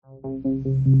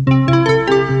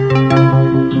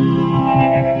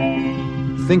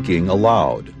Thinking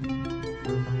Aloud.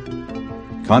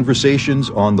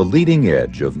 Conversations on the leading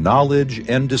edge of knowledge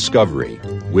and discovery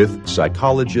with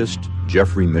psychologist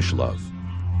Jeffrey Mishlove.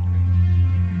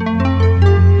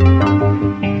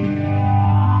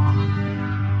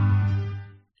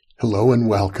 Hello and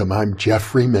welcome. I'm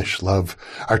Jeffrey Mishlove.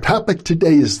 Our topic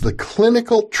today is the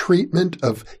clinical treatment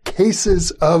of cases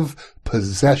of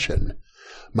possession.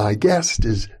 My guest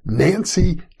is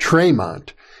Nancy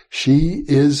Tremont. She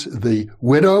is the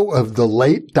widow of the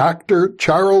late Dr.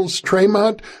 Charles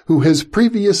Tremont, who has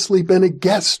previously been a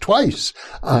guest twice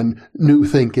on New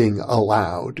Thinking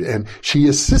Aloud, and she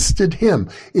assisted him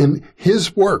in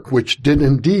his work, which did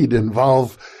indeed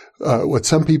involve what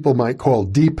some people might call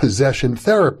depossession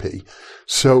therapy.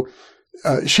 So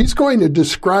she's going to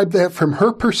describe that from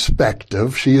her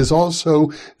perspective. She is also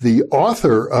the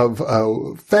author of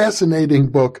a fascinating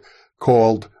book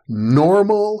called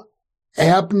Normal,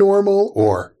 Abnormal,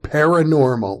 or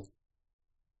Paranormal.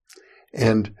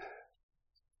 And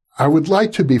I would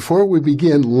like to, before we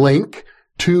begin, link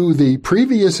to the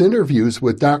previous interviews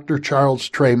with Dr. Charles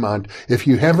Tremont. If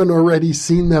you haven't already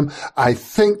seen them, I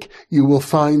think you will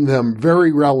find them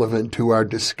very relevant to our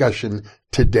discussion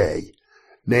today.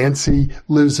 Nancy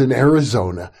lives in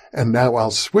Arizona, and now I'll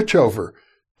switch over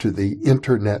to the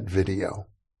internet video.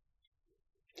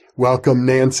 Welcome,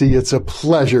 Nancy. It's a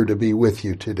pleasure to be with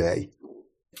you today.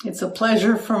 It's a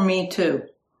pleasure for me, too.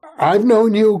 I've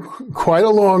known you quite a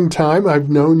long time. I've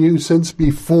known you since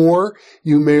before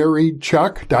you married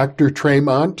Chuck, Dr.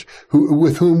 Tremont,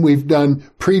 with whom we've done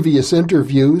previous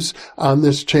interviews on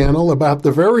this channel about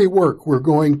the very work we're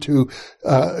going to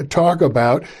talk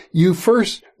about. You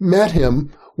first met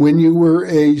him when you were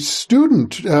a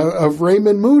student of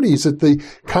Raymond Moody's at the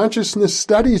Consciousness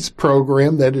Studies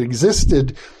program that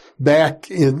existed back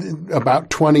in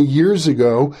about 20 years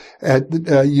ago at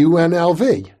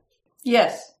UNLV.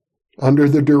 Yes. Under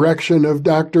the direction of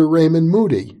Dr. Raymond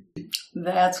Moody.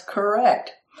 That's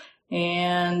correct.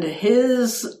 And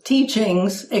his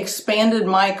teachings expanded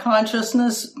my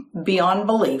consciousness beyond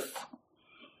belief.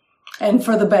 And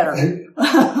for the better.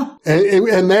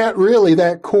 And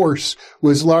that course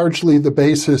was largely the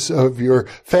basis of your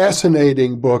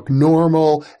fascinating book,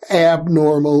 Normal,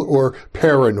 Abnormal, or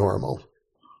Paranormal.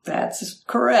 That's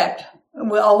correct.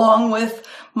 Well, along with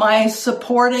my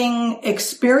supporting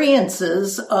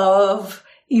experiences of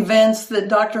events that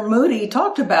Dr. Moody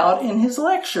talked about in his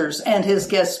lectures, and his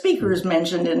guest speakers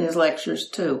mentioned in his lectures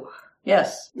too.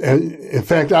 Yes. In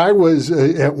fact, I was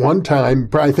at one time,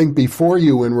 I think before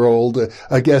you enrolled,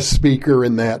 a guest speaker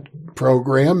in that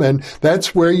program, and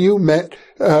that's where you met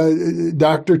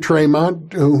Dr.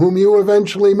 Tremont, whom you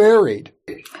eventually married.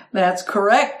 That's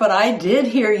correct, but I did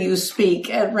hear you speak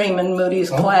at Raymond Moody's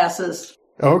classes.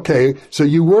 Okay, so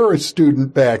you were a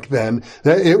student back then.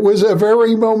 It was a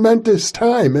very momentous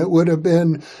time. It would have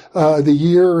been the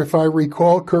year, if I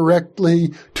recall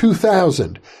correctly,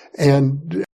 2000.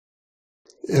 And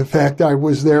in fact, I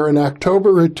was there in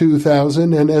October of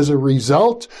 2000, and as a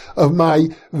result of my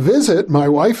visit, my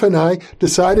wife and I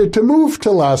decided to move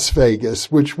to Las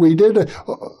Vegas, which we did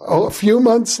a few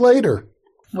months later.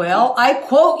 Well, I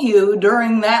quote you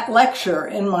during that lecture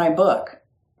in my book.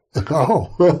 Oh.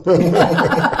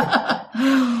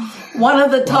 One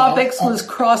of the topics was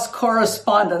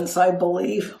cross-correspondence, I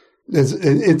believe.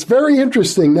 It's very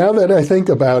interesting now that I think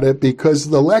about it, because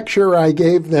the lecture I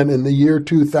gave then in the year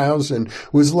 2000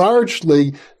 was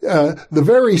largely the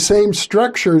very same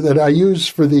structure that I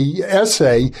used for the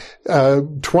essay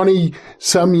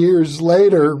 20-some years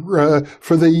later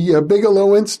for the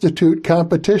Bigelow Institute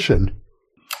competition.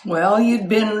 Well, you'd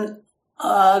been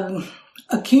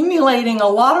accumulating a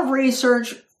lot of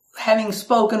research, having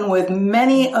spoken with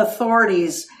many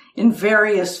authorities in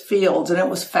various fields, and it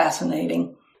was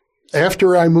fascinating.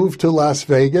 After I moved to Las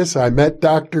Vegas, I met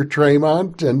Dr.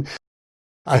 Tremont, and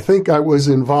I think I was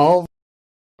involved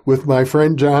with my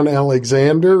friend John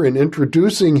Alexander in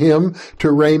introducing him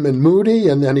to Raymond Moody,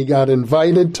 and then he got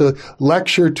invited to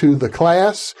lecture to the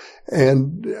class,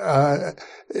 and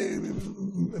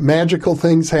magical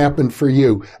things happened for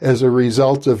you as a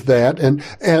result of that. And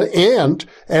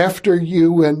after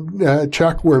you and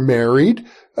Chuck were married,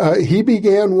 he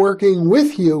began working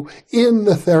with you in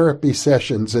the therapy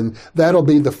sessions, and that'll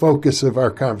be the focus of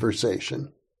our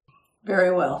conversation.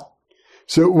 Very well.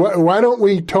 So why don't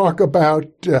we talk about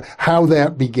how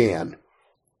that began?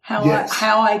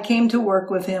 How I came to work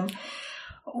with him.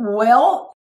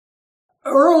 Well,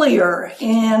 earlier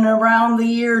in around the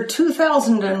year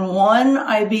 2001,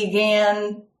 I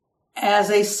began as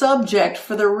a subject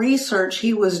for the research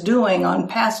he was doing on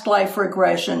past life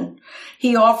regression.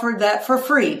 He offered that for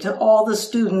free to all the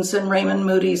students in Raymond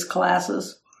Moody's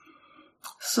classes.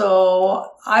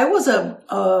 So I was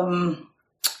a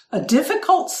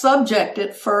difficult subject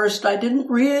at first. I didn't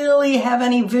really have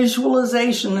any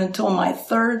visualization until my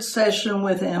third session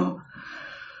with him.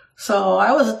 So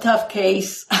I was a tough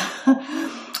case.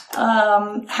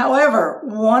 However,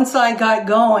 once I got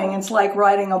going, it's like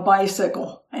riding a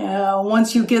bicycle.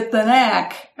 Once you get the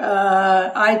knack,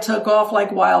 I took off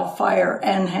like wildfire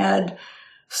and had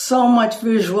so much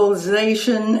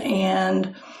visualization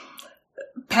and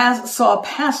saw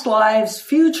past lives,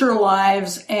 future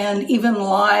lives, and even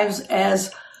lives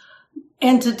as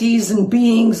entities and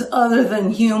beings other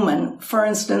than human. For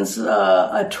instance,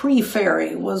 a tree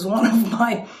fairy was one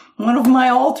of my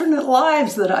alternate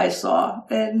lives that I saw.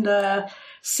 And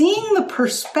seeing the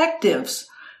perspectives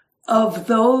of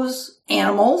those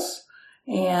animals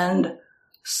and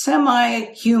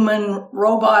semi-human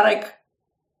robotic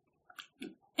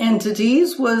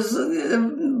entities was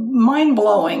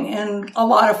mind-blowing and a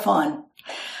lot of fun.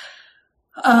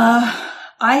 I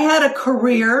had a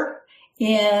career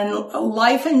in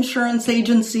life insurance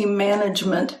agency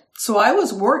management, so I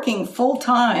was working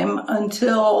full-time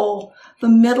until the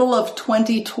middle of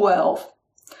 2012.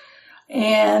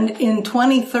 And in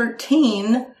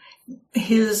 2013,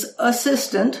 his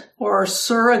assistant or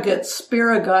surrogate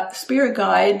spirit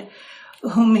guide,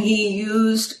 whom he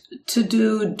used to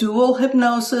do dual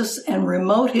hypnosis and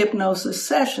remote hypnosis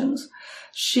sessions,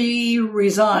 she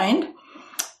resigned,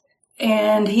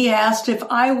 and he asked if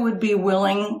I would be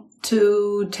willing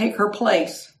to take her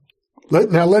place.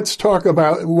 Now let's talk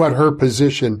about what her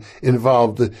position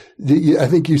involved. I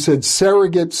think you said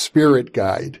surrogate spirit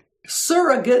guide.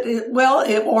 Surrogate,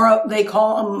 or they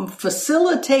call them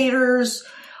facilitators.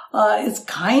 It's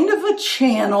kind of a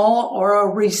channel or a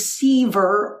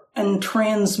receiver and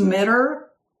transmitter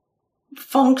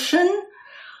function.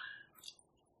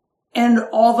 And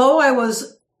although I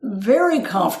was very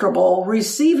comfortable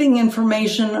receiving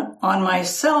information on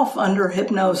myself under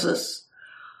hypnosis,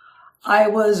 I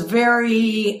was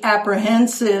very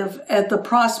apprehensive at the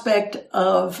prospect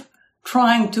of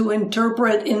trying to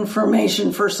interpret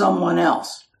information for someone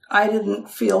else. I didn't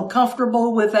feel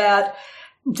comfortable with that,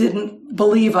 didn't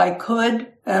believe I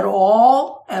could at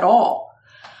all.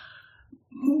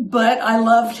 But I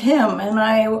loved him and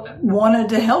I wanted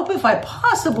to help if I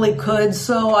possibly could.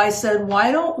 So I said,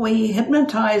 why don't we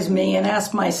hypnotize me and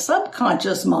ask my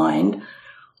subconscious mind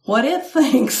what it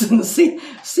thinks and see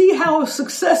how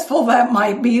successful that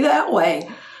might be that way.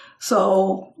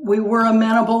 So we were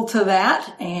amenable to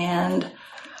that, and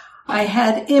I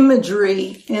had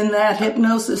imagery in that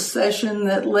hypnosis session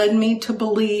that led me to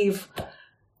believe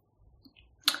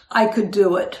I could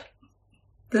do it,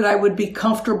 that I would be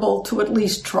comfortable to at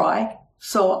least try.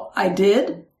 So I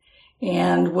did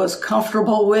and was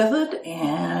comfortable with it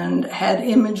and had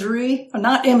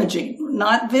not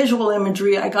visual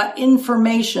imagery. I got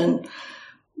information,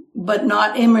 but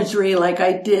not imagery like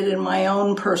I did in my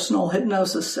own personal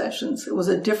hypnosis sessions. It was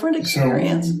a different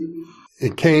experience. So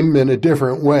it came in a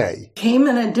different way. Came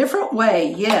in a different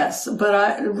way, yes.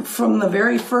 But from the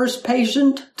very first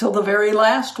patient till the very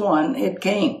last one, it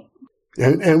came.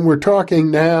 And we're talking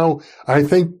now, I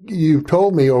think you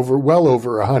told me well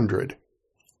over 100.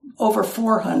 Over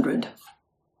 400.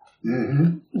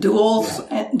 Mm-hmm.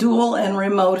 Dual and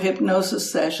remote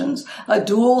hypnosis sessions. A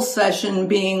dual session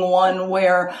being one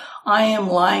where I am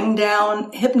lying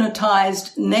down,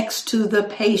 hypnotized next to the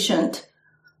patient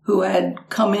who had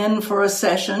come in for a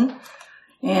session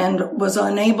and was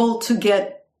unable to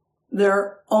get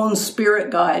their own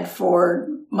spirit guide for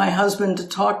my husband to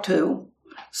talk to.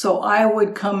 So I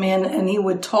would come in and he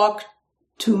would talk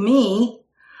to me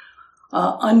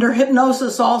under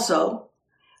hypnosis also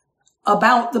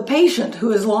about the patient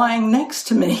who is lying next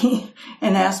to me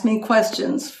and ask me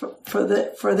questions for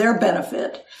their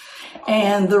benefit.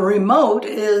 And the remote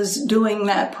is doing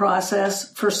that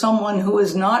process for someone who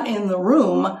is not in the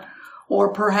room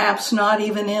or perhaps not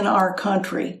even in our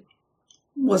country,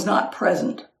 was not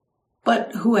present,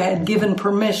 but who had given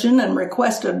permission and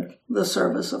requested the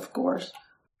service, of course.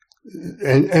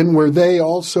 And were they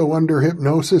also under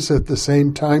hypnosis at the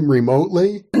same time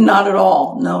remotely? Not at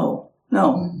all. No.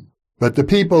 But the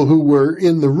people who were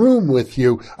in the room with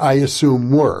you, I assume,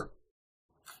 were.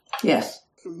 Yes.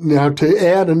 Now, to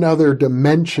add another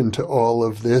dimension to all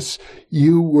of this,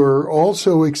 you were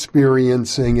also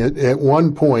experiencing it at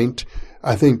one point,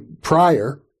 I think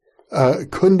prior,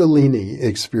 Kundalini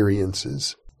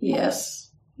experiences.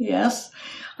 Yes.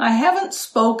 I haven't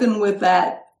spoken with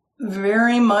that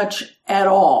very much at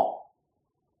all.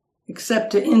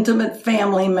 except to intimate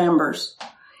family members.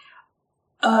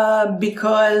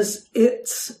 Because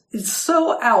it's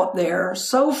so out there,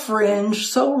 so fringe,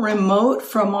 so remote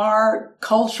from our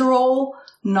cultural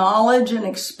knowledge and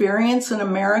experience in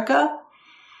America.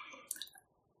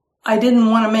 I didn't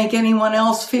want to make anyone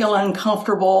else feel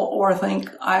uncomfortable or think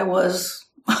I was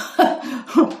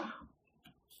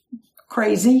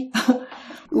crazy.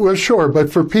 Well, sure,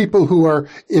 but for people who are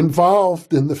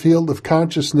involved in the field of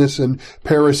consciousness and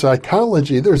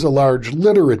parapsychology, there's a large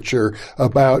literature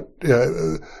about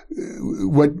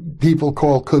what people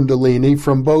call Kundalini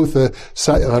from both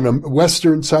on a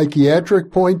Western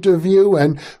psychiatric point of view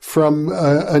and from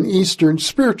an Eastern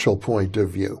spiritual point of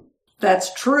view.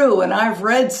 That's true, and I've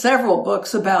read several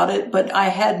books about it, but I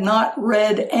had not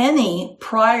read any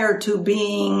prior to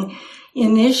being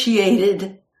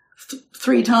initiated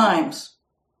 3 times.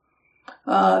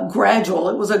 Gradual.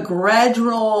 It was a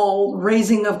gradual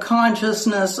raising of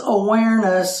consciousness,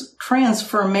 awareness,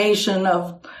 transformation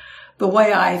of the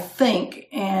way I think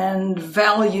and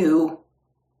value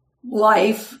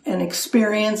life and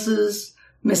experiences,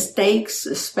 mistakes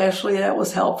especially. That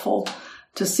was helpful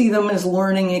to see them as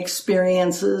learning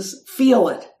experiences, feel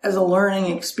it as a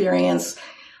learning experience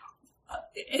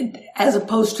as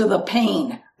opposed to the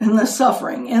pain and the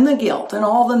suffering and the guilt and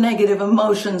all the negative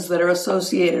emotions that are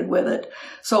associated with it.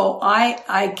 So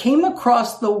I came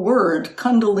across the word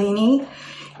Kundalini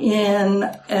in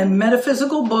a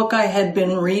metaphysical book I had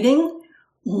been reading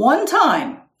one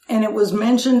time, and it was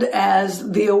mentioned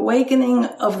as the awakening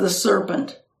of the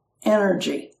serpent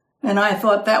energy. And I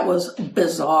thought that was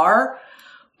bizarre,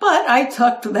 but I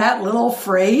tucked that little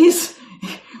phrase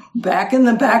back in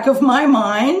the back of my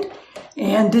mind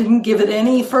and didn't give it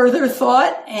any further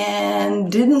thought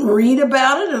and didn't read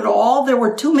about it at all. There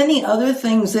were too many other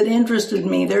things that interested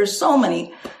me. There's so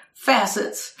many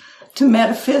facets to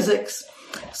metaphysics.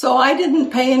 So I didn't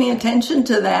pay any attention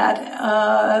to that.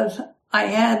 I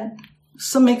had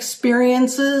some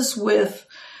experiences with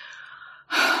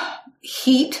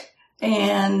heat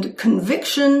and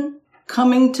conviction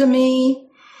coming to me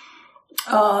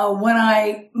when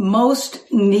I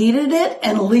most needed it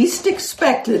and least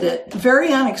expected it.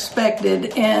 Very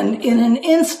unexpected. And in an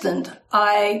instant,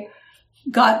 I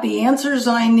got the answers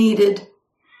I needed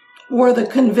or the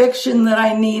conviction that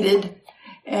I needed.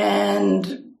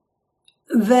 And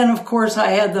then, of course,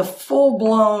 I had the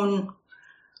full-blown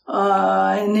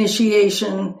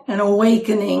initiation and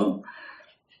awakening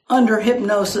under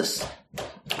hypnosis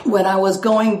when I was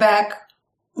going back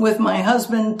with my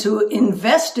husband to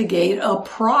investigate a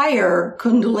prior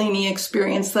Kundalini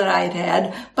experience that I'd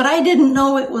had, but I didn't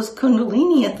know it was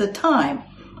Kundalini at the time.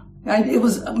 It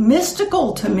was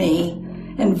mystical to me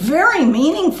and very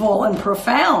meaningful and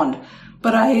profound,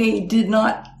 but I did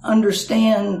not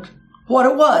understand what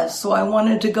it was, so I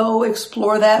wanted to go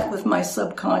explore that with my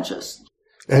subconscious.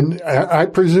 And I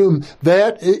presume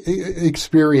that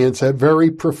experience, that very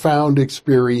profound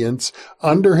experience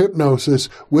under hypnosis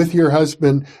with your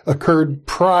husband occurred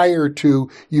prior to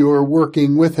your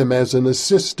working with him as an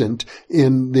assistant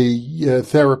in the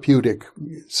therapeutic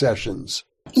sessions.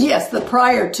 Yes, the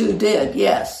prior two did,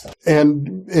 yes.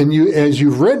 And you, as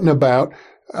you've written about,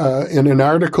 in an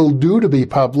article due to be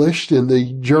published in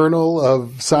the Journal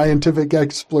of Scientific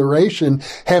Exploration,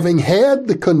 having had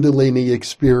the Kundalini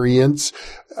experience,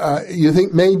 you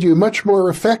think made you much more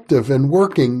effective in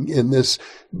working in this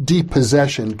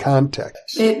depossession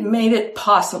context? It made it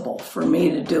possible for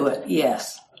me to do it,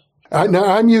 yes. Now,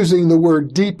 I'm using the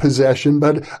word depossession,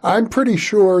 but I'm pretty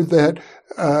sure that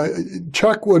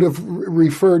Chuck would have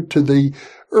referred to the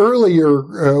earlier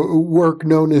work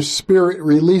known as spirit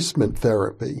releasement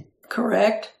therapy.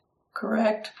 Correct.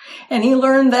 And he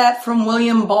learned that from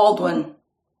William Baldwin.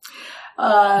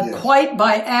 Yes. Quite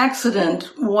by accident,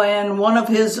 when one of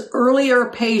his earlier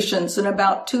patients in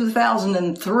about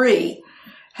 2003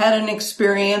 had an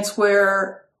experience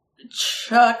where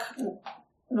Chuck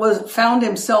found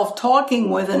himself talking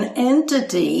with an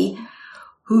entity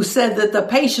who said that the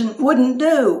patient wouldn't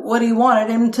do what he wanted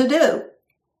him to do,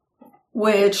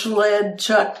 which led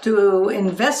Chuck to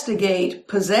investigate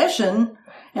possession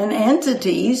and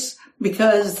entities,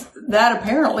 because that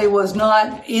apparently was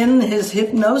not in his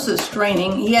hypnosis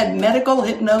training. He had medical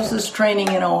hypnosis training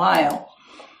in Ohio.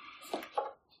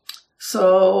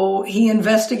 So he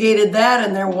investigated that,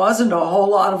 and there wasn't a whole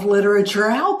lot of literature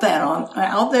out there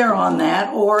on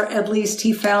that, or at least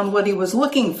he found what he was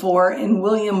looking for in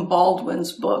William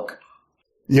Baldwin's book.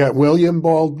 Yeah, William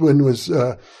Baldwin was,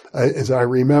 as I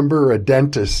remember, a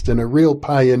dentist and a real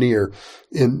pioneer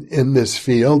in this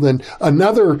field. And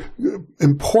another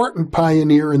important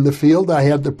pioneer in the field I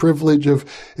had the privilege of,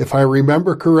 if I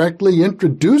remember correctly,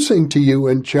 introducing to you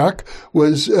and Chuck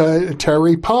was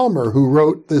Terry Palmer, who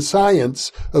wrote The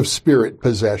Science of Spirit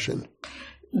Possession.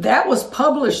 That was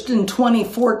published in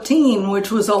 2014,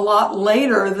 which was a lot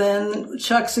later than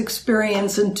Chuck's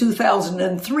experience in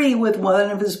 2003 with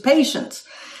one of his patients.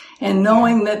 And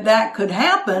knowing that that could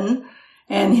happen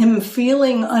and him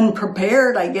feeling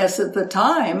unprepared, I guess, at the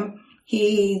time,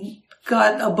 he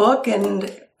got a book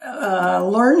and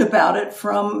learned about it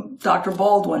from Dr.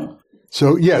 Baldwin.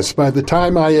 So, yes, by the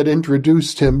time I had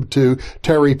introduced him to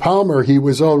Terry Palmer, he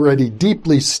was already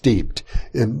deeply steeped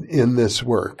in this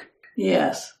work.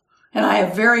 Yes. And I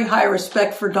have very high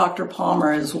respect for Dr.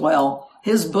 Palmer as well.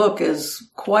 His book is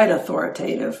quite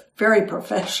authoritative, very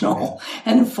professional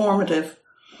and informative.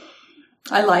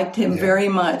 I liked him very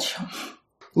much.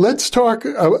 Let's talk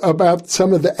about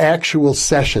some of the actual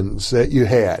sessions that you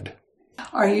had.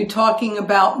 Are you talking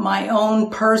about my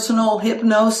own personal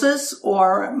hypnosis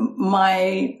or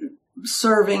my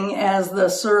serving as the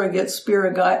surrogate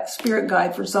spirit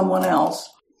guide for someone else?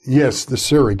 Yes, the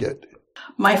surrogate.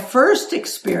 My first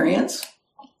experience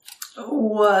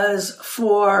was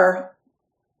for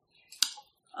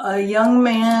a young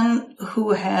man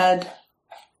who had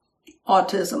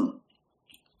autism.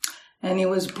 And he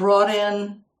was brought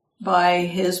in by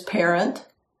his parent.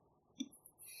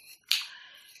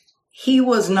 He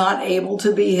was not able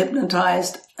to be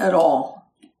hypnotized at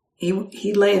all.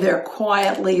 He lay there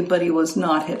quietly, but he was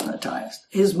not hypnotized.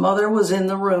 His mother was in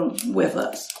the room with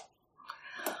us.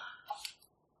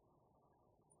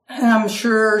 And I'm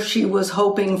sure she was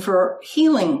hoping for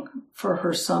healing for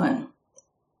her son.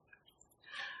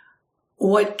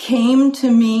 What came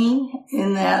to me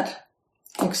in that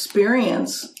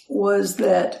experience was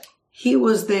that he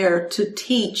was there to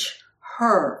teach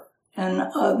her and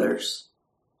others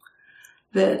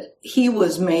that he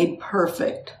was made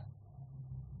perfect.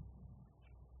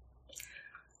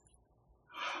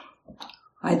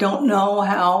 I don't know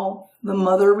how the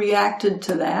mother reacted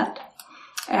to that.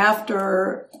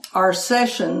 After our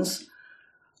sessions,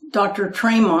 Dr.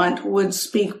 Tremont would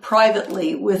speak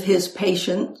privately with his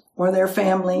patient or their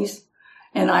families,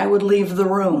 and I would leave the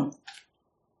room.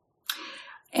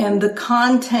 And the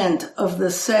content of the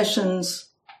sessions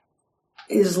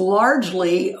is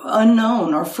largely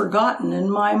unknown or forgotten in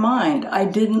my mind. I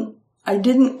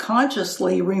didn't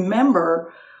consciously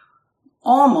remember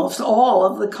almost all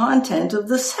of the content of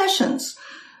the sessions.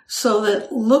 So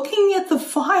that looking at the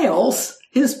files,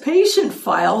 his patient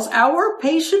files, our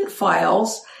patient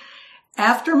files,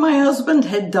 after my husband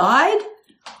had died,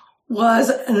 was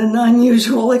an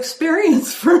unusual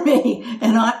experience for me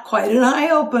and not quite an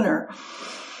eye-opener.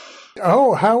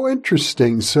 Oh, how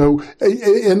interesting. So,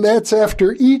 and that's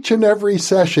after each and every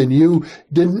session, you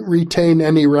didn't retain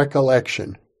any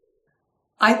recollection.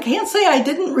 I can't say I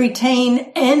didn't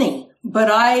retain any, but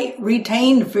I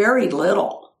retained very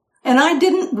little. And I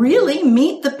didn't really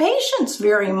meet the patients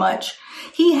very much.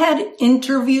 He had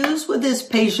interviews with his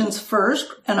patients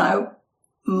first, and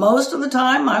most of the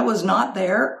time I was not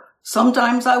there.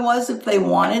 Sometimes I was if they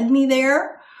wanted me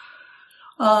there.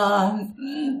 But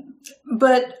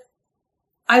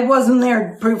I wasn't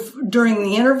there during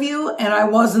the interview, and I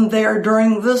wasn't there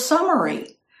during the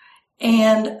summary.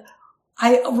 And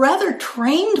I rather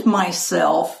trained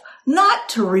myself not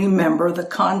to remember the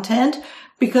content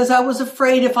because I was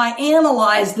afraid if I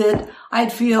analyzed it,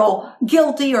 I'd feel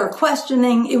guilty or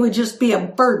questioning. It would just be a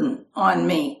burden on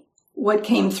me. What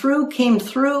came through,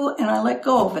 and I let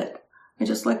go of it. I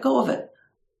just let go of it.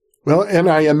 Well, and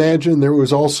I imagine there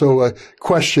was also a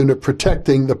question of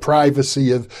protecting the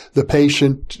privacy of the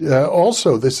patient.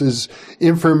 Also, this is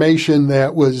information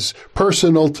that was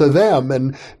personal to them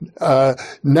and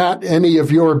not any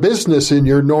of your business in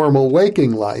your normal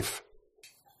waking life.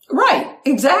 Right,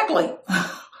 exactly.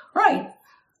 Right.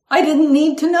 I didn't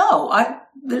need to know.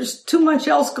 There's too much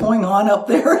else going on up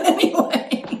there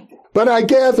anyway. But I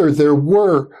gather there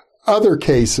were other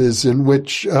cases in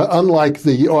which, unlike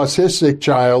the autistic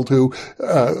child who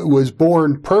was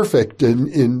born perfect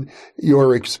in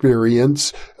your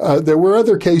experience, there were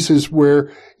other cases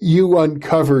where you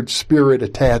uncovered spirit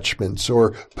attachments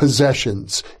or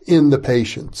possessions in the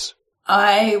patients.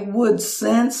 I would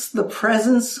sense the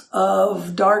presence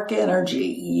of dark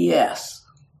energy, yes.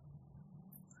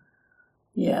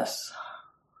 Yes.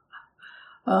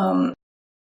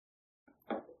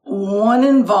 One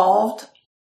involved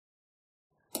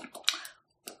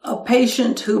a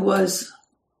patient who was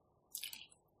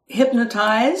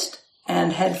hypnotized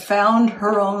and had found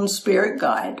her own spirit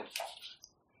guide.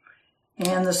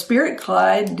 And the spirit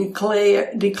guide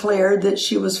declared that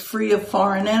she was free of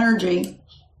foreign energy.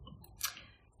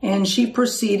 And she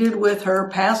proceeded with her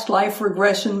past life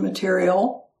regression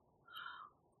material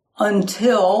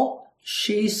until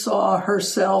she saw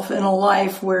herself in a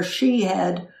life where she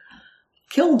had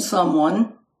killed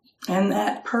someone, and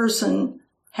that person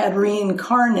had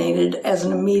reincarnated as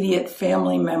an immediate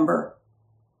family member.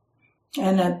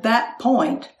 And at that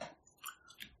point,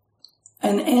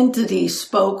 an entity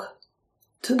spoke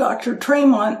to Dr.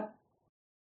 Tremont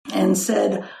and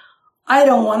said, "I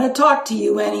don't want to talk to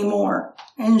you anymore."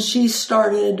 And she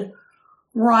started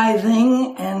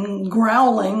writhing and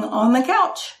growling on the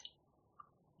couch.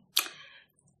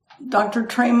 Dr.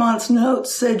 Tremont's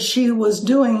notes said she was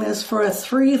doing this for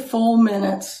 3 full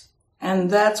minutes, and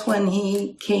that's when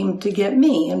he came to get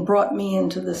me and brought me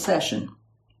into the session.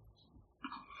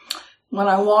 When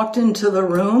I walked into the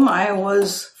room, I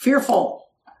was fearful.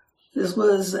 This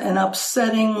was an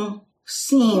upsetting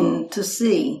scene to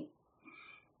see.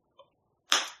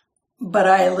 But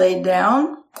I laid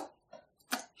down.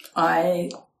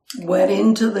 I went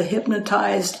into the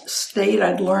hypnotized state.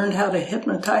 I'd learned how to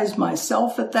hypnotize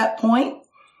myself at that point,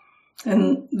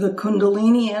 and the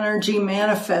Kundalini energy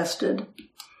manifested.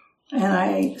 And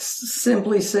I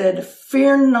simply said,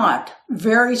 "Fear not,"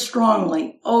 very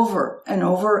strongly, over and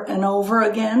over and over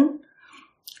again,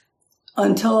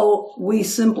 until we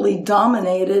simply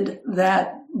dominated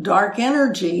that dark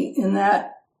energy in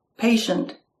that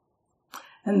patient.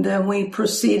 And then we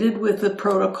proceeded with the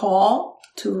protocol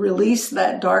to release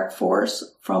that dark force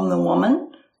from the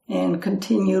woman and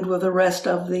continued with the rest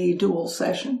of the dual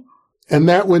session. And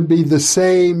that would be the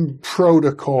same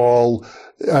protocol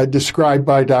described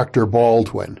by Dr.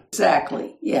 Baldwin.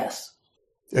 Exactly, yes.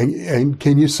 And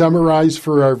can you summarize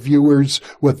for our viewers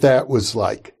what that was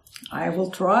like? I will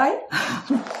try.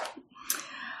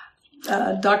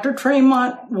 Dr.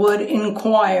 Tremont would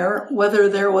inquire whether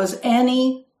there was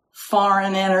any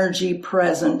foreign energy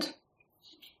present,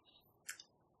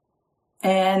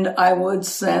 and I would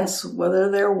sense whether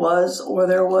there was or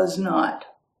there was not.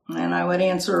 And I would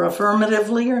answer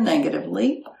affirmatively or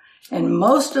negatively. And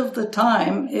most of the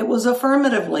time, it was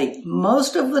affirmatively.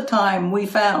 Most of the time, we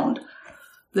found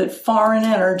that foreign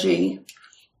energy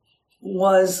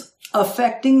was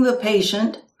affecting the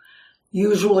patient,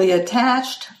 usually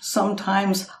attached,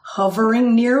 sometimes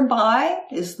hovering nearby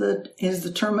is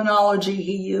the terminology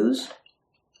he used.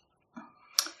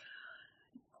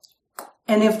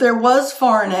 And if there was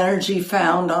foreign energy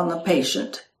found on the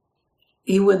patient,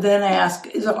 he would then ask,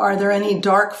 are there any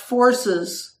dark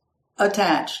forces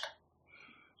attached?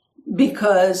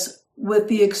 Because with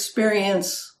the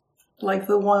experience, like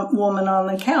the one woman on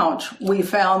the couch, we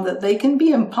found that they can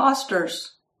be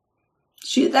imposters.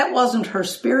 That wasn't her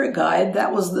spirit guide.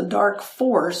 That was the dark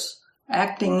force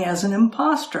acting as an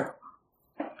imposter,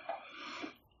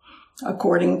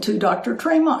 according to Dr.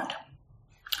 Tremont.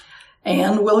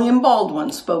 And William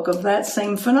Baldwin spoke of that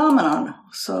same phenomenon.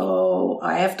 So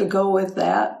I have to go with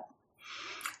that.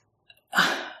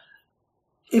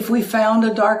 If we found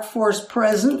a dark force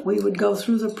present, we would go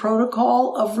through the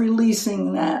protocol of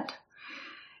releasing that.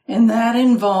 And that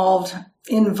involved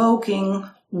invoking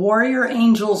warrior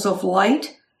angels of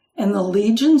light and the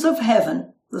legions of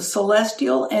heaven, the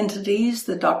celestial entities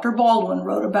that Dr. Baldwin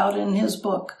wrote about in his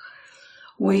book.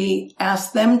 We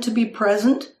asked them to be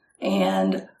present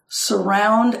and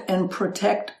surround and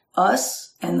protect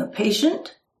us and the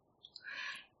patient,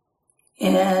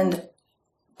 and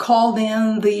called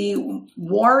in the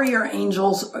warrior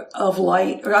angels of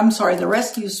light, the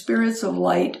rescue spirits of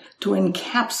light, to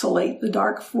encapsulate the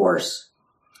dark force.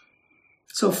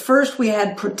 So first we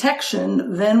had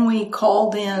protection, then we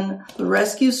called in the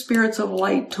rescue spirits of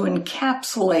light to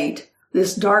encapsulate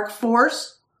this dark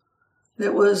force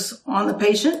that was on the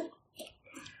patient.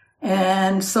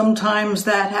 And sometimes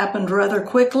that happened rather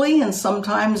quickly, and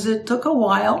sometimes it took a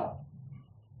while.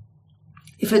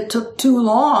 If it took too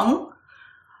long,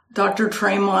 Dr.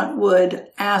 Tremont would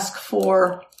ask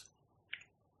for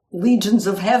legions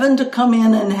of heaven to come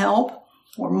in and help,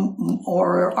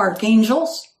 or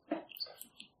archangels,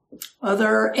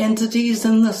 other entities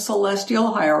in the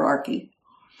celestial hierarchy.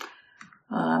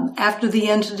 After the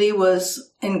entity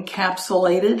was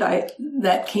encapsulated,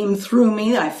 that came through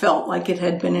me. I felt like it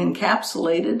had been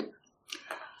encapsulated.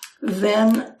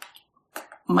 Then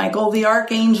Michael the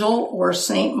Archangel, or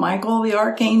Saint Michael the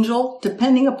Archangel,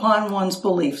 depending upon one's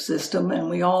belief system, and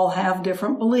we all have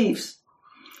different beliefs.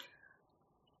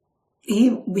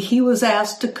 He was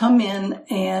asked to come in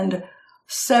and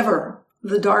sever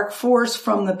the dark force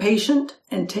from the patient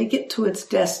and take it to its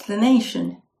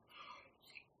destination.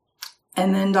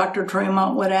 And then Dr.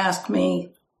 Tremont would ask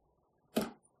me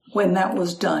when that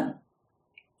was done.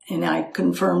 And I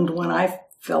confirmed when I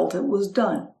felt it was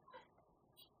done.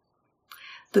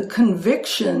 The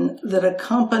conviction that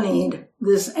accompanied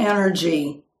this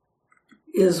energy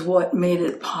is what made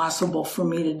it possible for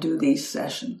me to do these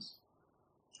sessions.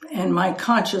 And my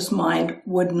conscious mind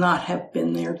would not have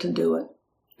been there to do it.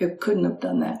 It couldn't have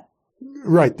done that.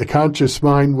 Right. The conscious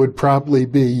mind would probably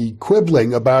be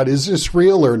quibbling about, is this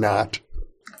real or not?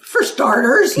 For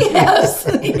starters, yes.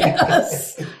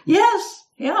 Yes.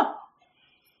 Yeah.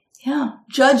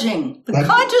 Judging. The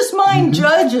conscious mind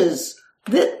judges.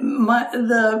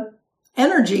 The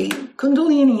energy,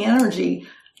 Kundalini energy,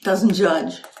 doesn't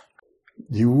judge.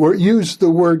 You used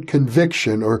the word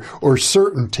conviction or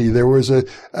certainty. There was a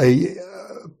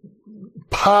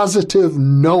positive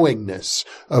knowingness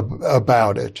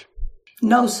about it.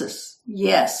 Gnosis,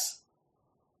 yes.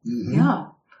 Mm-hmm. Yeah.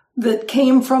 That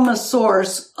came from a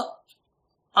source.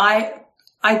 I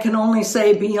can only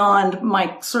say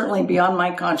certainly beyond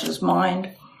my conscious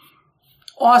mind.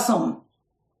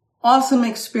 Awesome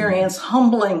experience,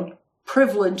 humbling,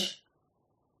 privilege.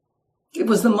 It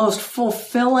was the most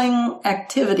fulfilling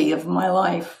activity of my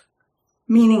life,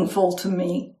 meaningful to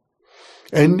me.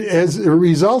 And as a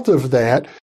result of that,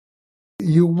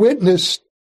 you witnessed,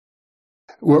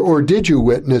 or did you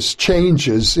witness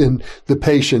changes in the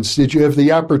patients? Did you have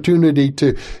the opportunity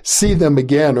to see them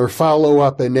again or follow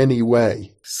up in any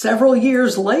way? Several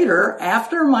years later,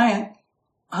 after my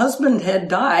husband had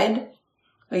died,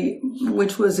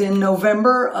 which was in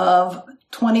November of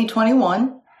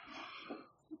 2021,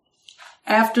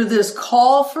 after this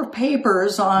call for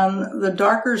papers on the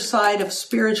darker side of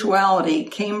spirituality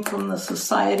came from the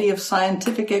Society of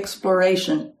Scientific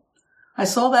Exploration, I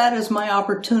saw that as my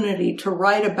opportunity to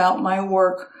write about my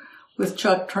work with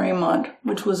Chuck Tremont,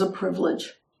 which was a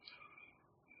privilege.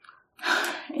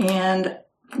 And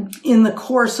in the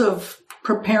course of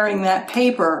preparing that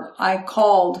paper, I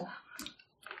called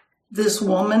this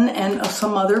woman and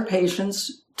some other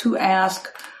patients to ask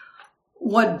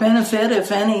what benefit,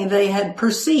 if any, they had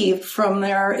perceived from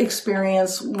their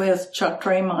experience with Chuck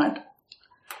Tremont.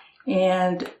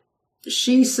 And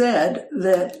she said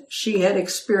that she had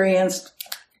experienced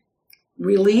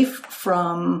relief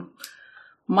from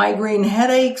migraine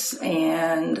headaches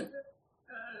and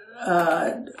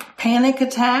panic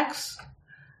attacks.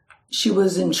 She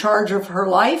was in charge of her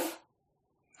life,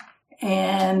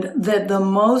 and that the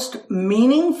most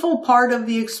meaningful part of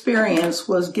the experience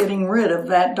was getting rid of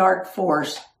that dark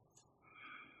force.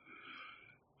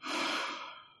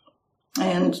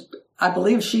 And I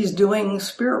believe she's doing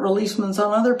spirit releasements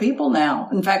on other people now.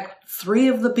 In fact, 3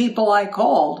 of the people I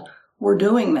called were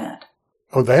doing that.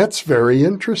 Oh, that's very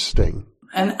interesting.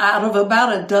 And out of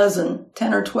about a dozen,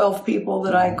 10 or 12 people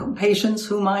patients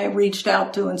whom I reached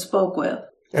out to and spoke with.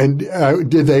 And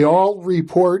did they all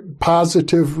report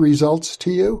positive results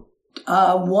to you?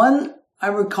 One, I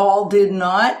recall, did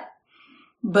not,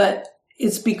 but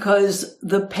it's because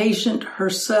the patient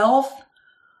herself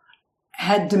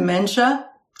had dementia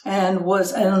and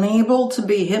was unable to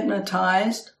be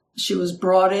hypnotized. She was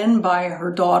brought in by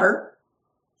her daughter,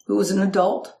 who was an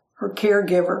adult, her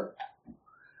caregiver.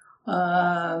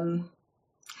 The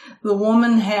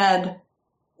woman had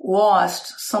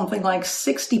lost something like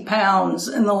 60 pounds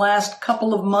in the last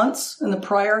couple of months, in the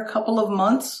prior couple of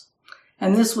months.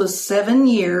 And this was 7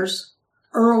 years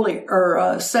early,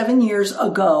 7 years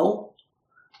ago,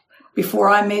 before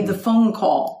I made the phone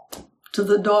call to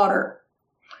the daughter.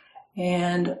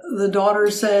 And the daughter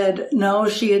said, no,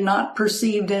 she had not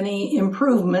perceived any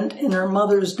improvement in her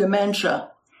mother's dementia.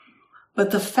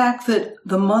 But the fact that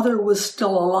the mother was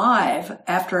still alive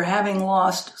after having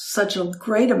lost such a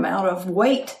great amount of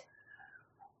weight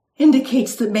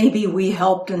indicates that maybe we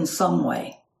helped in some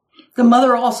way. The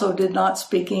mother also did not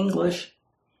speak English,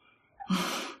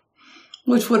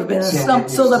 which would have been a stump.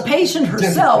 So the patient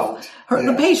herself,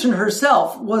 the patient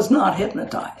herself was not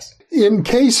hypnotized. In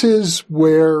cases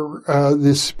where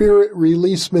the spirit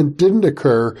releasement didn't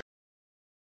occur,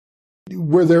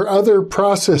 were there other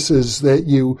processes that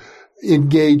you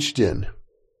engaged in?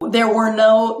 There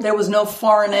was no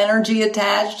foreign energy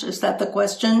attached. Is that the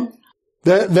question?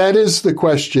 That is the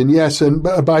question, yes. And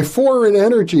by foreign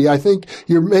energy, I think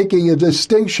you're making a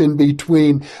distinction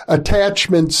between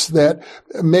attachments that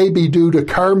may be due to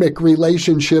karmic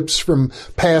relationships from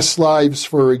past lives,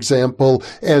 for example,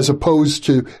 as opposed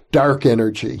to dark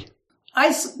energy.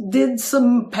 I did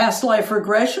some past life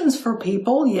regressions for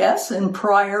people, yes, in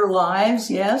prior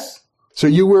lives, yes. So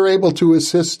you were able to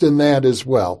assist in that as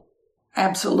well?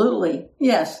 Absolutely,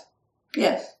 yes.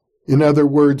 In other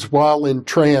words, while in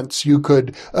trance, you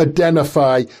could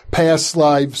identify past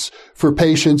lives for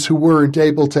patients who weren't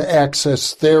able to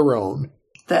access their own.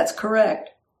 That's correct.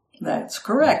 That's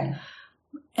correct.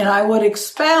 And I would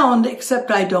expound, except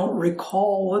I don't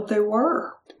recall what they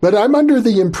were. But I'm under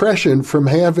the impression from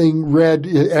having read,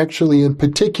 actually in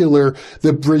particular,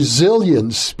 the Brazilian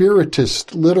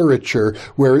Spiritist literature,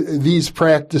 where these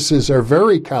practices are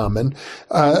very common,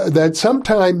 that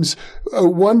sometimes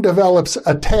one develops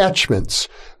attachments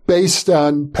based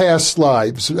on past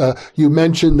lives. You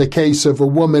mentioned the case of a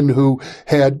woman who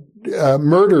had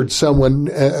murdered someone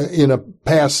in a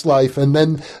past life, and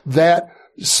then that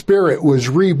spirit was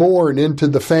reborn into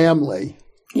the family.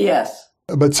 Yes.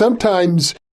 But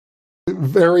sometimes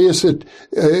various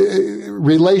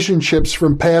relationships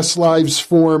from past lives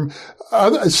form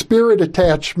spirit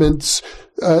attachments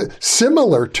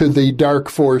similar to the dark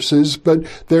forces, but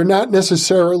they're not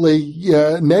necessarily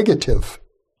negative.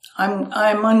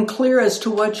 I'm unclear as to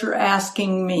what you're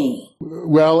asking me.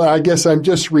 Well, I guess I'm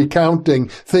just recounting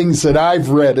things that I've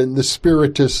read in the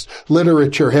Spiritist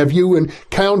literature. Have you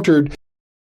encountered,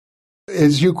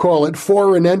 as you call it,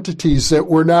 foreign entities that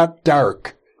were not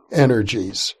dark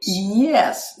energies?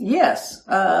 Yes.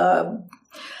 I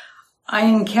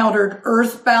encountered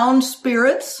earthbound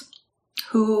spirits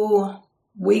who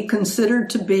we considered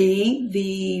to be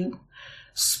the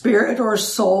spirit or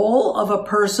soul of a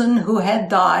person who had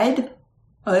died,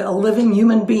 a living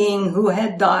human being who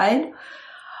had died,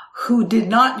 who did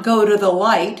not go to the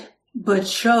light, but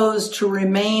chose to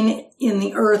remain in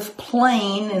the earth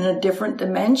plane in a different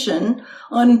dimension,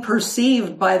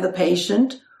 unperceived by the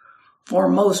patient, for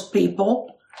most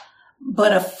people,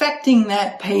 but affecting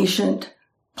that patient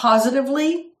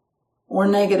positively or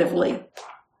negatively.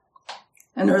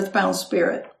 An earthbound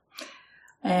spirit.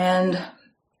 And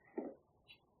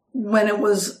when it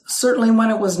was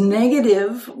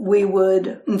negative, we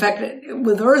would, in fact,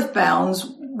 with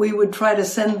earthbounds, we would try to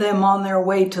send them on their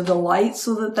way to the light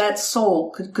so that that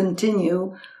soul could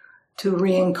continue to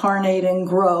reincarnate and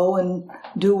grow and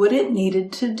do what it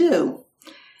needed to do.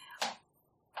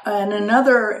 And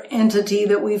another entity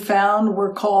that we found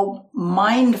were called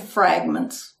mind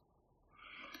fragments,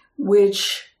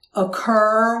 which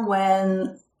occur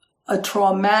when a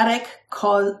traumatic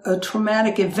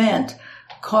event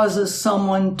causes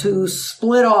someone to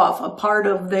split off a part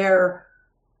of their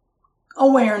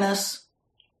awareness,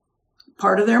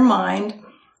 part of their mind,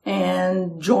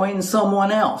 and join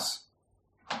someone else.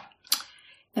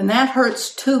 And that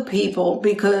hurts two people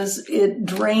because it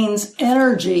drains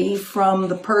energy from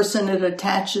the person it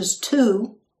attaches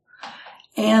to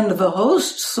and the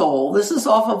host soul. This is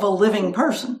off of a living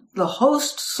person. The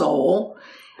host soul,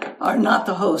 or not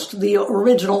the host, the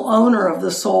original owner of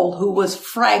the soul who was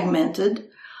fragmented,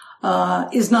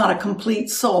 is not a complete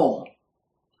soul.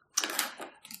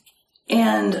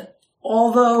 And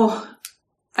although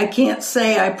I can't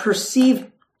say I perceived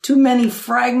too many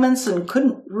fragments and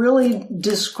couldn't really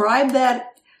describe that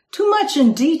too much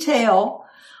in detail,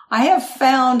 I have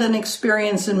found an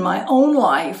experience in my own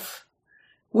life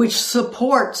which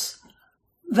supports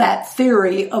that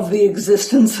theory of the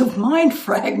existence of mind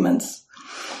fragments.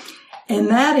 And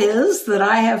that is that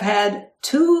I have had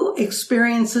two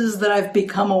experiences that I've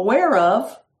become aware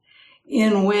of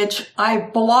in which I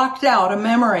blocked out a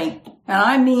memory. And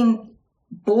I mean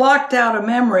blocked out a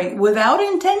memory without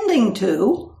intending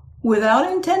to,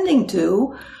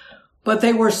 but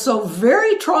they were so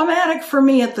very traumatic for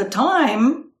me at the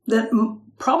time that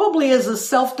probably as a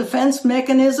self-defense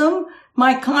mechanism,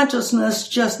 my consciousness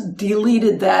just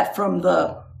deleted that from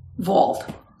the vault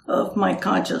of my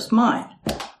conscious mind.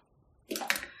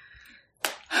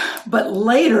 But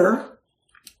later,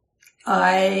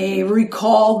 I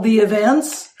recalled the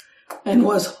events and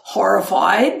was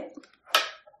horrified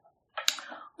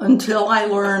until I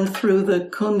learned through the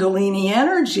Kundalini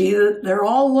energy that they're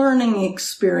all learning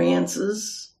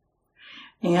experiences,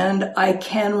 and I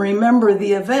can remember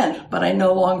the event, but I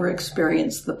no longer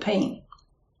experience the pain.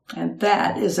 And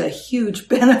that is a huge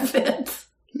benefit.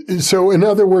 So in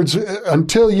other words,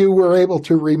 until you were able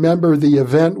to remember the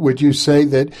event, would you say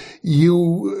that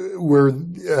you were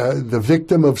the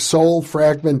victim of soul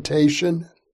fragmentation?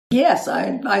 Yes,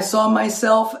 I saw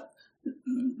myself.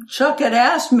 Chuck had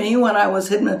asked me when I was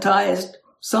hypnotized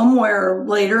somewhere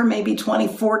later, maybe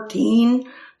 2014,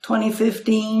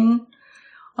 2015,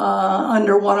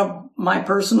 under one of my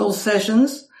personal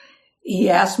sessions. He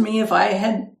asked me if I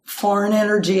had foreign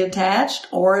energy attached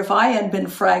or if I had been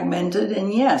fragmented.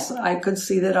 And yes, I could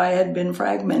see that I had been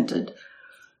fragmented.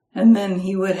 And then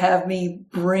he would have me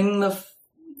bring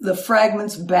the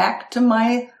fragments back to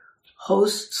my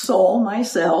host soul,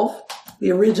 myself,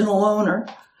 the original owner,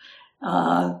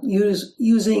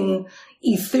 using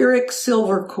etheric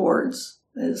silver cords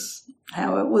is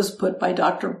how it was put by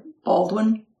Dr.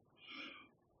 Baldwin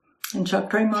and Chuck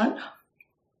Tremont.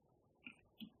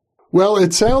 Well,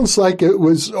 it sounds like it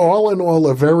was all in all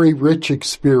a very rich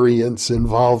experience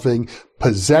involving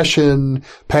possession,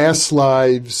 past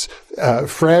lives,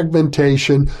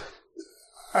 fragmentation.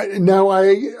 Now,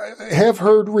 I have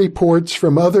heard reports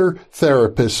from other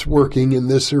therapists working in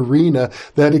this arena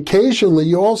that occasionally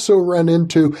you also run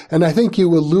into, and I think you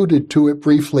alluded to it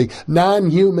briefly,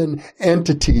 non-human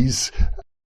entities,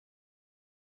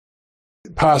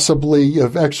 possibly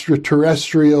of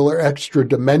extraterrestrial or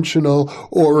extra-dimensional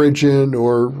origin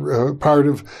or part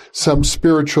of some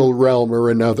spiritual realm or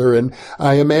another. And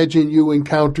I imagine you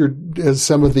encountered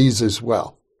some of these as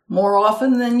well. More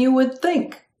often than you would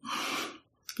think.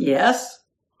 Yes.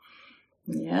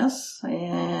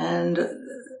 And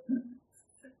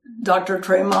Dr.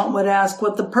 Tremont would ask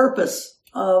what the purpose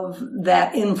of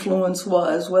that influence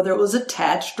was, whether it was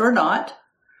attached or not.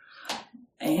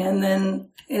 And then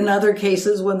in other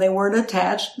cases, when they weren't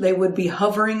attached, they would be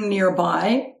hovering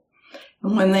nearby.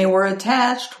 And when they were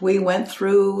attached, we went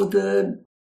through the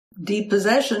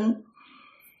depossession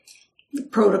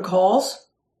protocols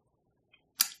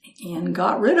and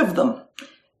got rid of them.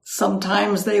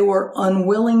 Sometimes they were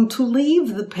unwilling to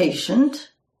leave the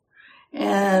patient.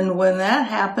 And when that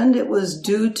happened, it was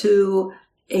due to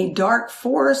a dark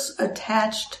force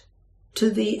attached to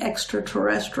the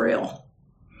extraterrestrial.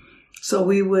 So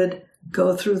we would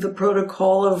go through the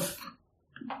protocol of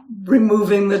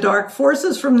removing the dark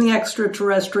forces from the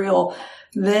extraterrestrial,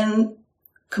 then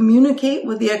communicate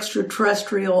with the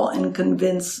extraterrestrial and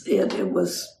convince it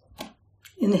was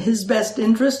in his best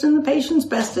interest, in the patient's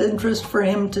best interest, for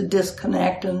him to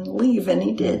disconnect and leave, and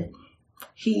he did.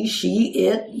 He, she,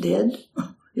 it did.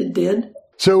 It did.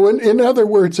 So in other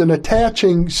words, an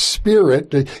attaching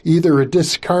spirit, either a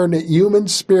discarnate human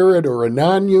spirit or a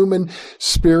non-human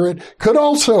spirit, could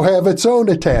also have its own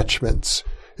attachments.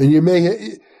 And you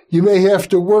may have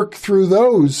to work through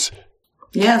those.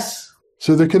 Yes.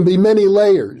 So there can be many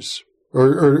layers.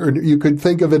 Or you could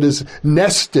think of it as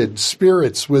nested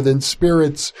spirits within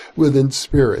spirits within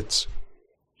spirits.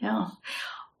 Yeah.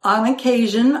 On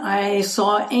occasion, I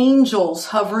saw angels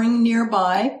hovering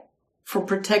nearby for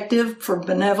protective, for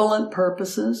benevolent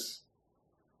purposes.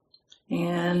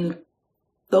 And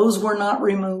those were not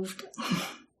removed.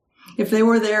 If they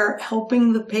were there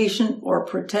helping the patient or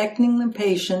protecting the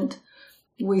patient,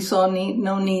 we saw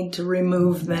no need to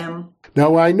remove them.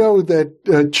 Now, I know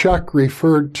that Chuck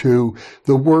referred to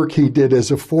the work he did as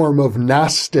a form of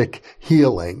Gnostic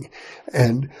healing.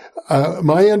 And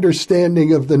my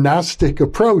understanding of the Gnostic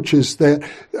approach is that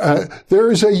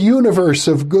there is a universe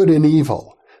of good and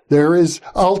evil. There is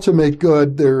ultimate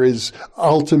good, there is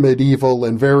ultimate evil,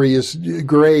 and various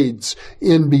grades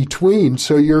in between.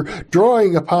 So you're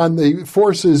drawing upon the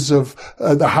forces of,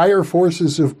 the higher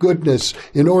forces of goodness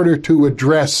in order to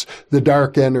address the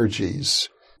dark energies.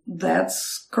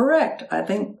 That's correct. I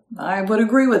think I would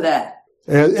agree with that.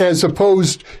 As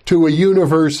opposed to a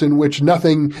universe in which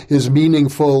nothing is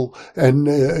meaningful and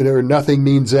or nothing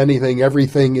means anything,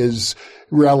 everything is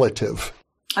relative.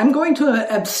 I'm going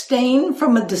to abstain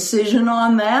from a decision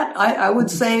on that. I would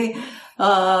say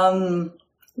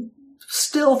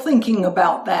still thinking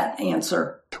about that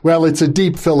answer. Well, it's a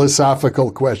deep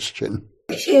philosophical question.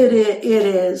 It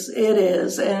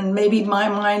is. And maybe my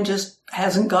mind just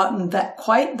hasn't gotten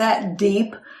quite that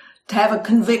deep to have a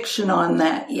conviction on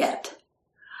that yet.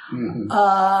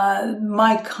 Mm-hmm.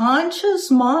 My conscious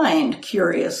mind,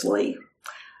 curiously,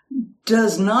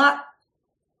 does not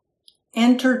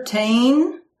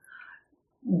entertain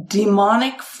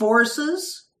demonic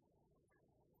forces.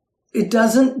 It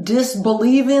doesn't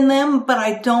disbelieve in them, but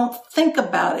I don't think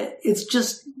about it. It's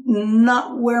just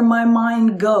not where my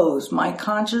mind goes. My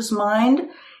conscious mind,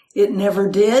 it never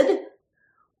did,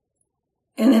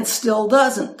 and it still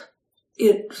doesn't.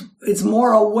 It's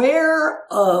more aware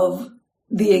of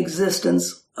the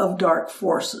existence of dark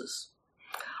forces.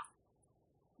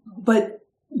 But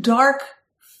dark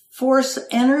force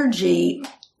energy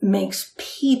makes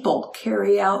people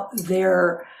carry out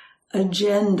their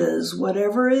agendas,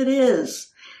 whatever it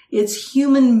is. It's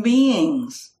human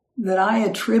beings that I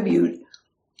attribute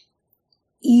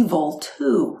evil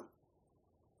to.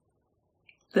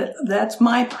 That's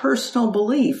my personal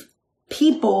belief.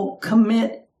 People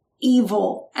commit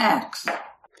evil acts.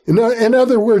 In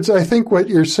other words, I think what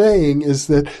you're saying is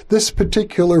that this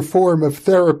particular form of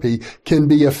therapy can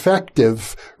be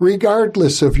effective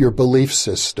regardless of your belief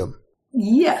system.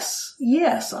 Yes,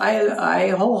 I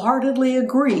wholeheartedly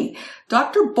agree.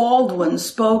 Dr. Baldwin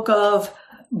spoke of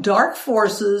dark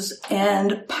forces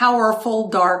and powerful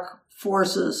dark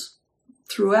forces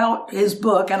throughout his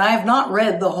book. And I have not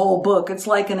read the whole book. It's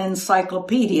like an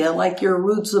encyclopedia, like your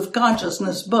Roots of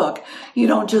Consciousness book. You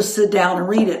don't just sit down and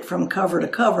read it from cover to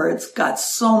cover. It's got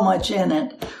so much in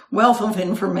it, wealth of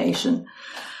information.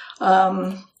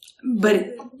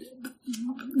 But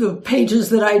the pages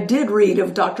that I did read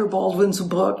of Dr. Baldwin's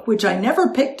book, which I never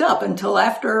picked up until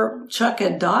after Chuck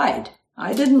had died.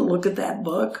 I didn't look at that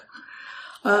book.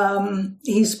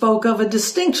 He spoke of a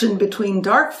distinction between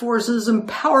dark forces and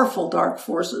powerful dark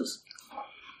forces.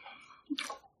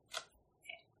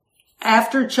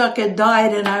 After Chuck had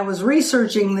died and I was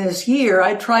researching this year,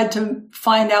 I tried to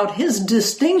find out his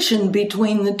distinction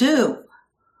between the two.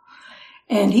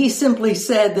 And he simply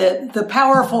said that the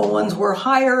powerful ones were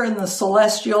higher in the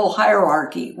celestial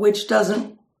hierarchy, which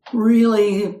doesn't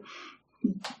really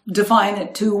define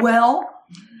it too well.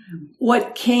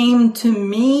 What came to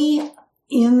me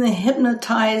in the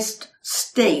hypnotized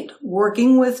state,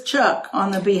 working with Chuck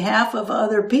on the behalf of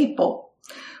other people,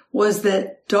 was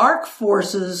that dark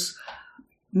forces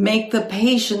make the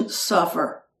patient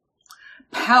suffer.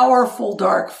 Powerful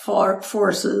dark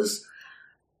forces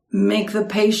make the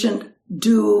patient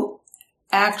do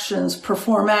actions,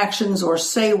 perform actions, or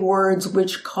say words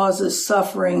which causes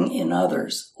suffering in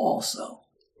others also.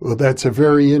 Well, that's a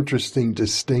very interesting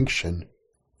distinction.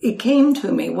 It came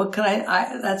to me. What can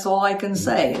I that's all I can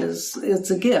say is it's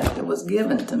a gift. It was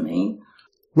given to me.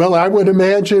 Well, I would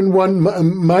imagine one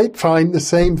might find the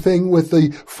same thing with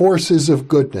the forces of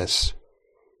goodness.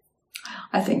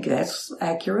 I think that's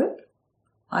accurate.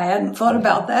 I hadn't thought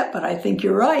about that, but I think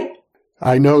you're right.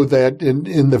 I know that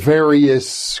in the various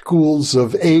schools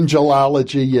of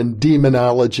angelology and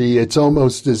demonology, it's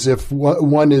almost as if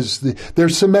one is they're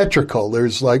symmetrical.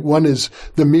 There's like one is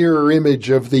the mirror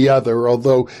image of the other,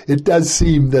 although it does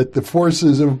seem that the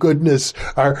forces of goodness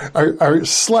are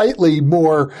slightly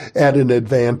more at an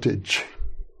advantage.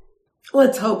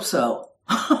 Let's hope so.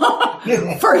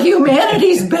 For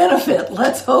humanity's benefit,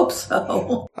 let's hope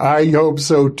so. I hope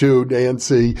so too,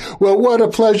 Nancy. Well, what a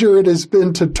pleasure it has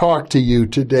been to talk to you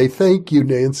today. Thank you,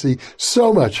 Nancy,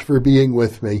 so much for being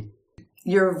with me.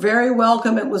 You're very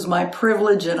welcome. It was my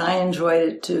privilege, and I enjoyed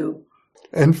it too.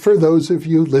 And for those of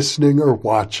you listening or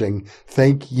watching,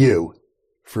 thank you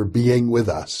for being with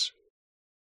us.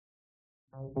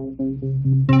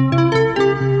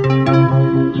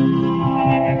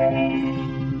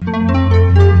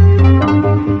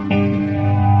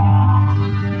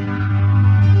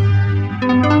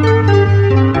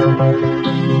 Thank you.